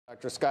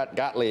Dr. Scott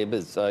Gottlieb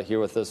is here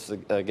with us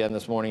again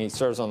this morning. He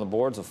serves on the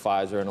boards of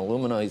Pfizer and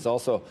Illumina. He's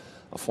also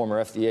a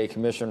former FDA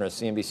commissioner, a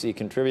CNBC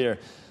contributor.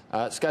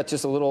 Scott,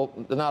 just a little,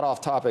 not off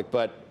topic,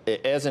 but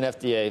as an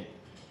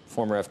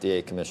former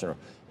FDA commissioner,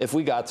 if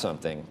we got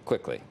something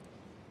quickly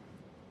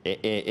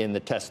in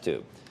the test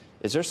tube,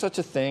 is there such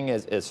a thing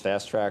as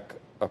fast-track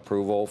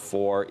approval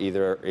for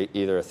either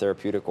a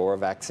therapeutic or a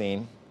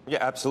vaccine? Yeah,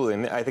 absolutely.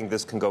 And I think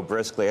this can go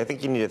briskly. I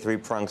think you need a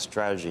three-pronged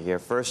strategy here.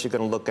 First, you're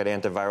going to look at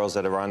antivirals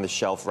that are on the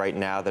shelf right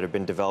now that have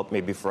been developed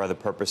maybe for other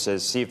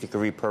purposes, see if you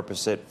can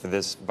repurpose it for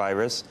this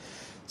virus.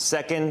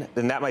 Second,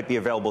 then that might be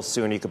available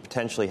soon. You could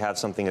potentially have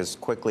something as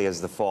quickly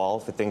as the fall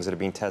for things that are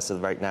being tested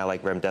right now,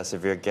 like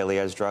remdesivir,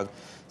 Gilead's drug.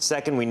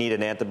 Second, we need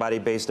an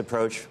antibody-based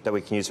approach that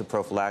we can use for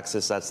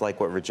prophylaxis. That's like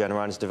what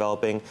Regeneron is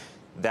developing.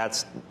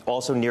 That's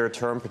also near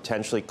term,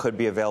 potentially could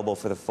be available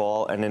for the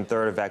fall. And then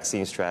third, a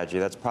vaccine strategy.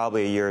 That's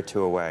probably a year or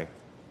two away.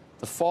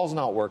 The fall's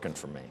not working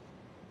for me.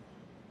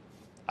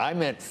 I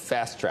meant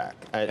fast track.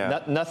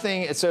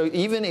 Nothing. So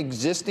even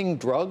existing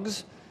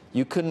drugs,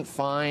 you couldn't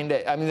find.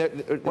 I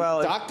mean,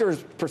 well,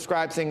 doctors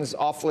prescribe things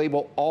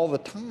off-label all the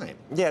time.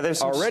 Yeah, there's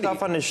some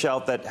stuff on the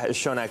shelf that has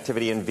shown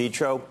activity in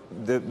vitro.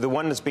 The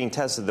one that's being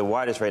tested the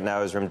widest right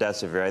now is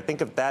remdesivir. I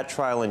think if that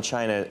trial in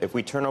China, if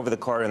we turn over the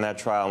card in that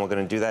trial, and we're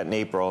going to do that in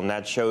April, and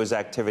that shows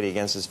activity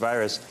against this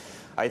virus,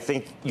 I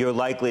think you're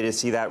likely to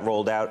see that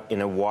rolled out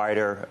in a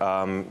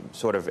wider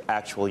sort of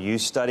actual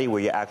use study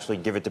where you actually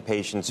give it to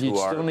patients who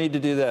are. You'd still need to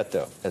do that,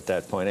 though, at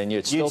that point, and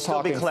you'd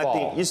still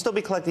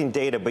be collecting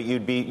data, but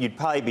you'd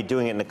probably be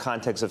doing it in the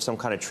context of some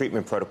kind of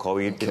treatment protocol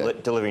where you'd be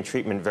delivering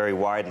treatment very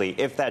widely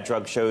if that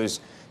drug shows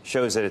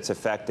that it's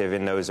effective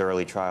in those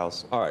early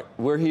trials. All right.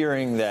 We're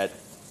hearing that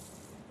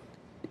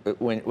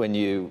when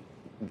you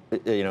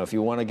know, if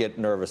you want to get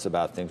nervous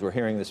about things, we're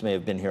hearing this may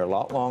have been here a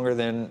lot longer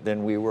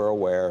than we were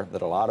aware,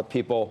 that a lot of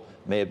people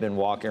may have been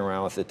walking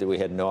around with it that we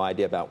had no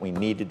idea about. We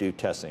need to do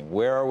testing.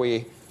 Where are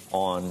we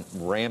on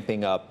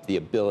ramping up the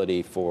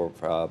ability for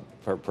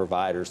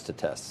providers to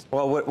test?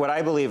 Well, what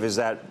I believe is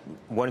that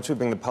once we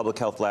bring the public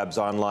health labs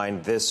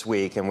online this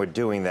week, and we're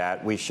doing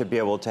that, we should be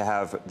able to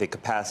have the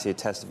capacity to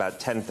test about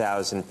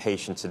 10,000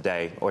 patients a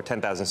day or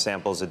 10,000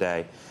 samples a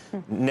day.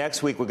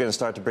 Next week, we're going to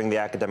start to bring the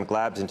academic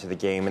labs into the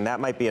game, and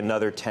that might be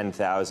another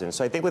 10,000.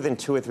 So I think within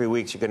 2 or 3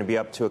 weeks, you're going to be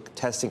up to a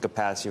testing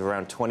capacity of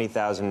around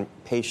 20,000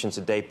 patients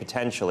a day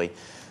potentially.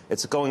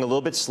 It's going a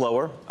little bit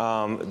slower.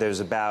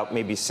 There's about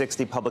maybe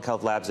 60 public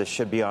health labs that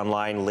should be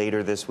online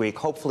later this week.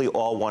 Hopefully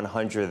all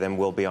 100 of them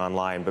will be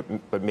online,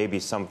 but maybe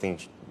something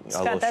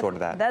a little short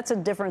of that. That's a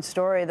different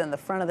story than the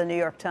front of the New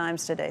York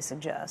Times today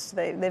suggests.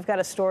 They've got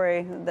a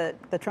story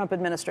that the Trump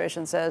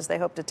administration says they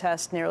hope to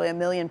test nearly 1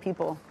 million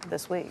people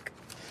this week.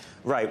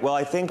 Right. Well,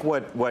 I think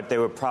what they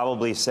were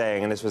probably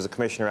saying, and this was a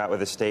commissioner out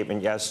with a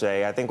statement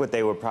yesterday, I think what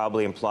they were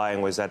probably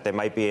implying was that there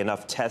might be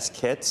enough test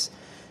kits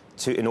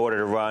in order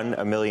to run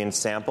 1 million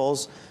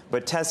samples.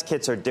 But test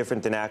kits are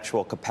different than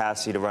actual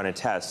capacity to run a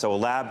test. So a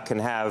lab can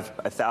have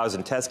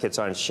 1,000 test kits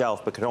on its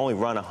shelf, but can only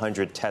run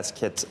 100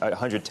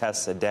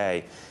 tests a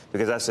day,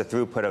 because that's the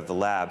throughput of the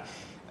lab.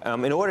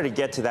 In order to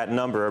get to that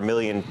number, 1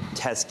 million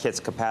test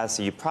kits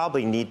capacity, you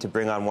probably need to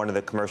bring on one of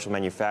the commercial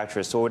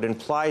manufacturers. So it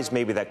implies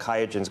maybe that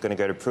QIAGEN's going to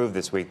get approved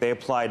this week.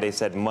 They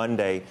said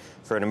Monday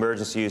for an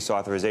emergency use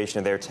authorization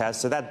of their test.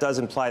 So that does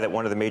imply that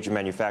one of the major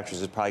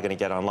manufacturers is probably going to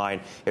get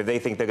online if they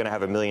think they're going to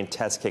have 1 million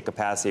test kit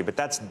capacity. But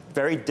that's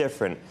very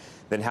different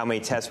than how many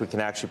tests we can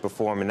actually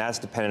perform, and that's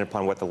dependent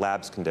upon what the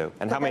labs can do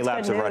and how many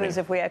labs are running.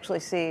 If we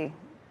actually see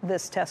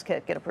this test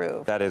kit get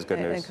approved. That is good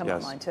news. And come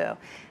online, too.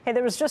 Hey,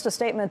 there was just a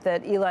statement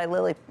that Eli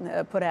Lilly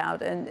put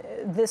out, and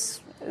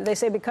they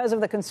say because of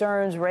the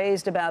concerns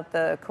raised about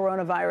the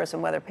coronavirus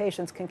and whether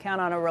patients can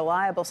count on a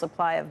reliable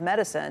supply of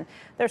medicine,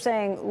 they're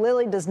saying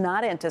Lilly does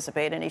not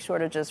anticipate any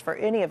shortages for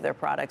any of their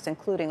products,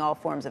 including all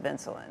forms of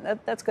insulin.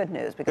 That's good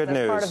news, because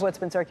part of what's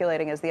been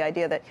circulating is the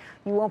idea that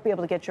you won't be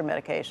able to get your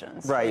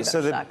medications. Right.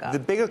 So the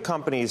bigger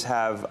companies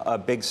have a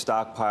big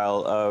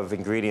stockpile of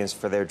ingredients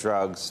for their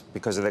drugs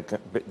because of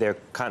their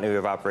continuity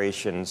of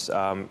operations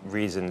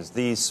reasons.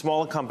 These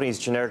smaller companies,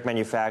 generic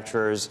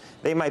manufacturers,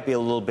 they might be a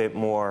little bit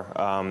more,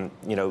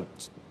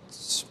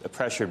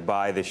 pressured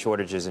by the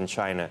shortages in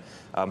China.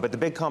 But the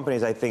big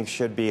companies, I think,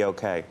 should be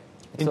okay.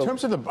 In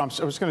terms of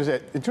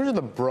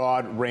the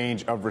broad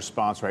range of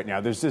response right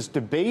now, there's this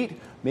debate,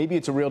 maybe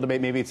it's a real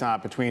debate, maybe it's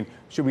not, between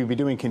should we be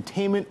doing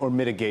containment or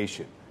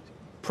mitigation?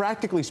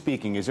 Practically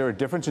speaking, is there a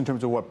difference in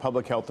terms of what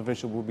public health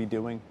officials will be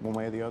doing one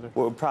way or the other?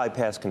 Well, we'll probably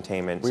pass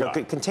containment.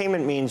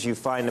 Containment means you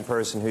find the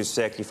person who's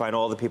sick, you find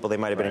all the people they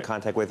might have been in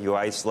contact with, you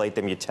isolate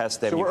them, you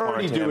test them, so you we're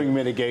already doing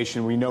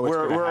mitigation. We know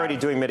we're already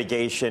doing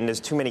mitigation.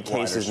 There's too many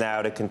cases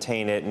now to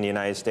contain it in the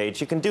United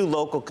States. You can do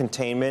local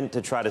containment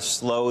to try to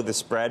slow the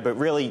spread, but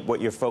really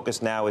what your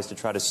focus now is to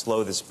try to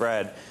slow the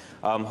spread.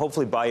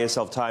 Hopefully buy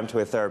yourself time to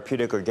a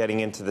therapeutic or getting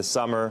into the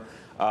summer.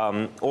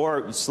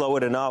 Or slow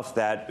it enough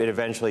that it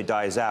eventually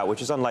dies out,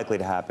 which is unlikely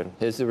to happen.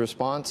 Has the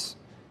response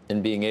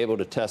in being able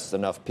to test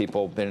enough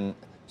people been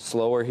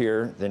slower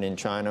here than in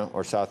China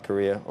or South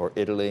Korea or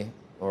Italy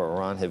or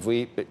Iran?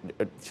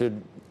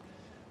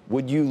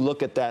 Would you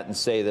look at that and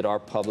say that our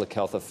public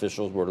health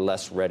officials were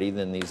less ready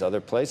than these other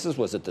places?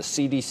 Was it the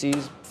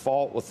CDC's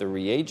fault with the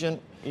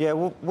reagent? Yeah,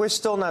 well, we're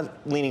still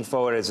not leaning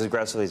forward as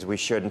aggressively as we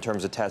should in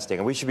terms of testing,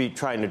 and we should be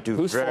trying to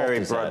do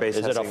very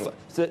broad-based testing.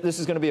 This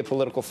is going to be a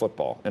political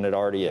football, and it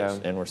already is,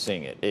 and we're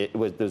seeing it.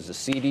 Does the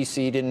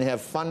CDC didn't have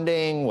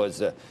funding?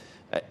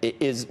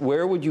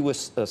 Where would you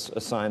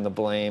assign the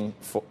blame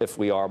if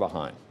we are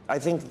behind? I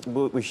think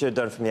what we should have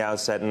done from the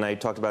outset, and I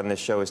talked about in this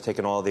show, is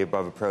taken all the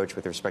above approach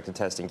with respect to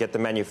testing. Get the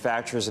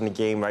manufacturers in the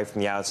game right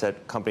from the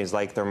outset, companies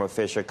like Thermo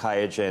Fisher,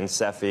 QIAGEN,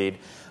 Cepheid.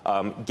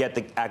 Get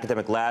the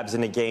academic labs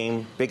in the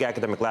game. Big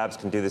academic labs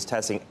can do this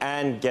testing,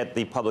 and get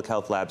the public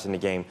health labs in the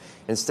game.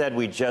 Instead,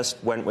 we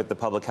just went with the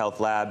public health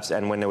labs,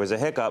 and when there was a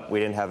hiccup, we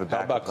didn't have a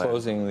backup plan. How about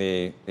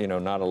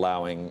closing not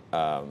allowing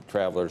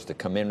travelers to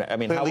come in? I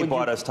mean, how would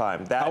bought us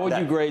time. How would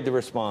you grade the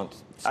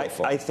response so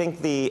far? I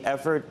think the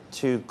effort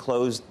to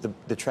close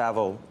the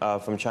travel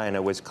from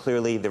China was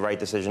clearly the right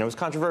decision. It was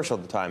controversial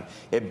at the time.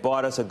 It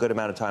bought us a good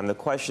amount of time. The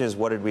question is,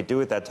 what did we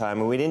do at that time?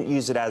 And we didn't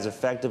use it as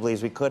effectively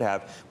as we could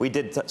have. We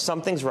did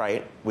some things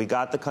right. We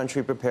got the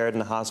country prepared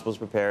and the hospitals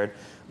prepared,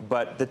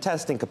 but the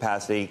testing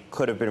capacity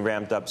could have been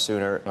ramped up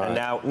sooner. And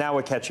now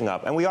we're catching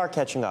up, and we are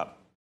catching up.